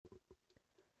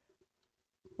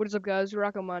What is up, guys?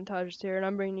 Rocco Montages here, and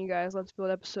I'm bringing you guys Let's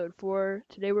Build episode 4.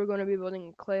 Today we're going to be building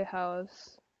a clay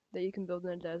house that you can build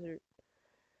in a desert.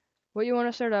 What you want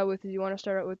to start out with is you want to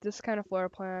start out with this kind of floor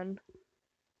plan.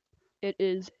 It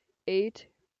is 8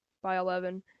 by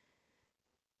 11.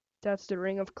 That's the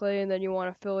ring of clay, and then you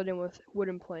want to fill it in with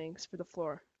wooden planks for the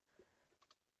floor.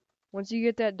 Once you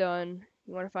get that done,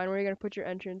 you want to find where you're going to put your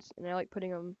entrance, and I like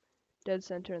putting them dead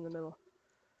center in the middle.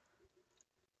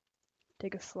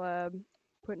 Take a slab,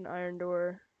 put an iron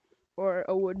door, or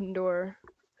a wooden door,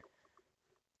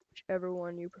 whichever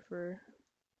one you prefer.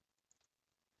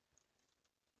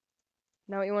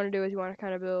 Now what you want to do is you want to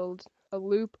kind of build a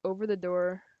loop over the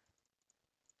door,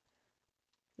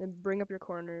 then bring up your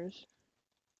corners,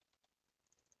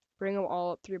 bring them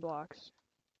all up 3 blocks.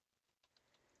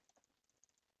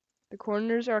 The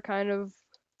corners are kind of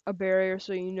a barrier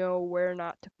so you know where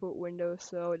not to put windows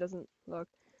so it doesn't look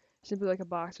simply like a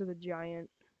box with a giant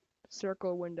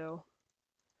circle window.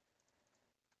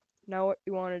 Now what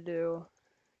you want to do,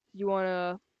 you want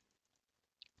to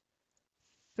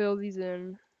fill these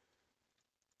in,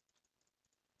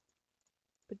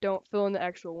 but don't fill in the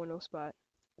actual window spot.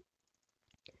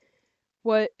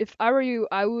 If I were you,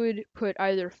 I would put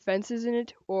either fences in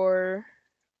it or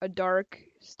a dark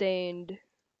stained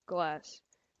glass,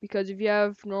 because if you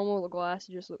have normal glass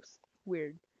it just looks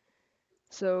weird.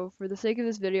 So for the sake of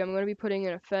this video I'm going to be putting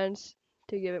in a fence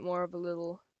to give it more of a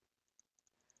little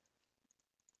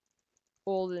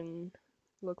olden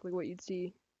look, like what you'd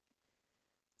see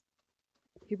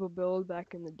people build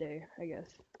back in the day, I guess.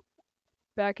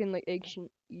 Back in like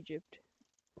ancient Egypt.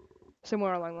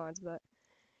 Somewhere along the lines of that.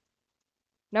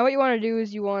 Now what you want to do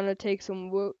is you want to take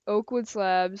some oak wood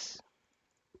slabs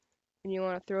and you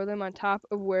want to throw them on top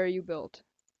of where you built.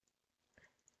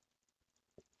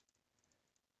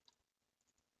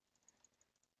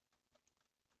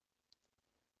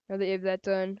 Now that you have that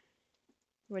done,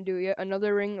 I'm going to do yet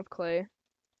another ring of clay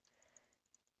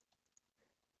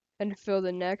and fill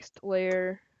the next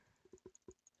layer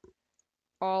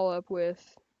all up with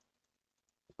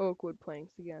oak wood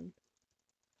planks again.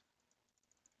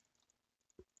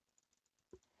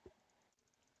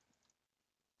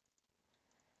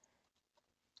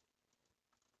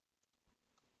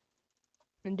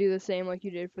 And do the same like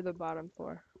you did for the bottom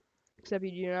floor. Except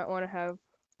you do not want to have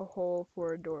a hole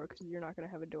for a door because you're not going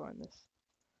to have a door on this.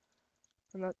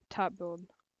 On the top build.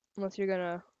 Unless you're going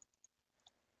to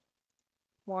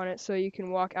want it so you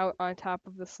can walk out on top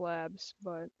of the slabs.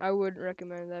 But I wouldn't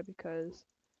recommend that because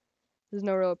there's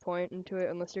no real point into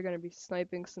it unless you're going to be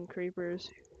sniping some creepers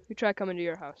who try coming to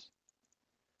your house.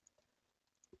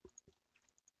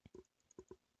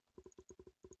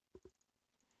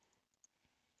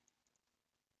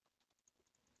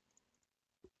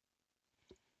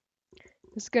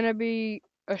 It's going to be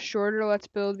a shorter Let's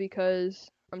Build because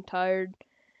I'm tired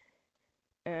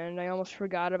and I almost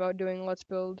forgot about doing Let's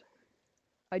Build.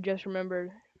 I just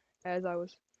remembered as I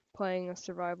was playing a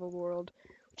survival world,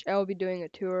 which I will be doing a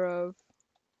tour of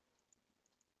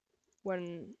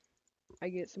when I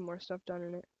get some more stuff done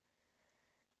in it.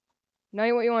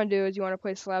 Now what you want to do is you want to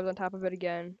place slabs on top of it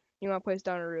again. You want to place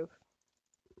down a roof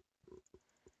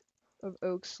of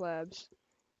oak slabs.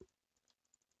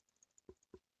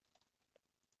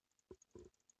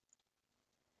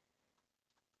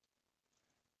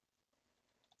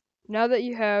 Now that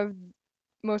you have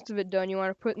most of it done, you want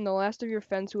to put in the last of your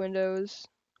fence windows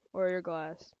or your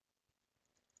glass.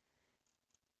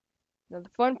 Now the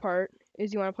fun part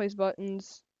is you want to place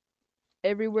buttons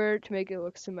everywhere to make it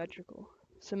look symmetrical.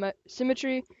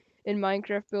 Symmetry in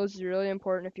Minecraft builds is really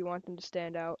important if you want them to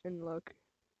stand out and look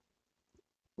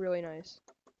really nice.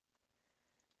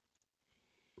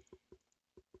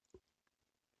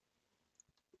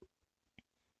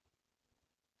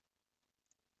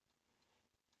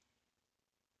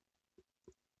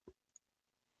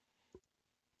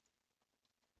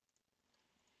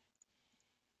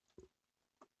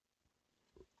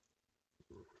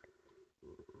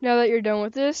 Now that you're done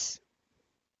with this,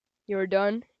 you're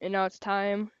done, and now it's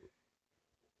time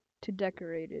to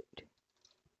decorate it.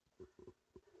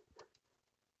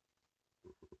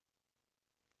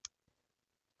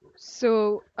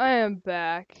 So I am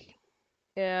back,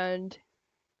 and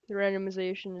the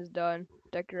randomization is done,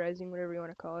 decorizing, whatever you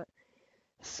want to call it.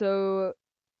 So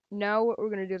now what we're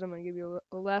going to do is I'm going to give you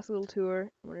a last little tour.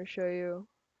 I'm going to show you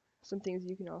some things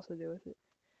you can also do with it.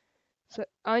 So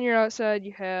on your outside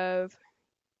you have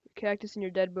cactus and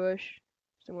your dead bush,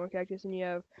 some more cactus, and you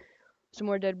have some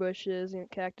more dead bushes and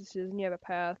cactuses, and you have a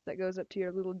path that goes up to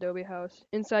your little Adobe house.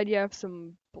 Inside you have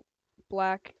some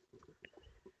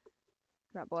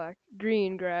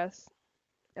green grass.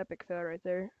 Epic fail right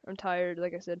there. I'm tired,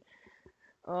 like I said.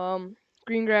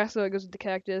 Green grass, so it goes with the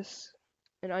cactus.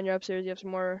 And on your upstairs, you have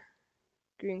some more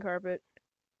green carpet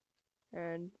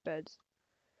and beds.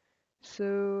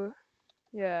 So,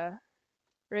 yeah.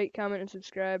 Rate, comment, and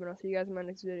subscribe, and I'll see you guys in my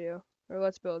next video. Or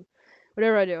let's build.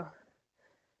 Whatever I do.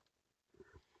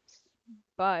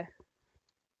 Bye.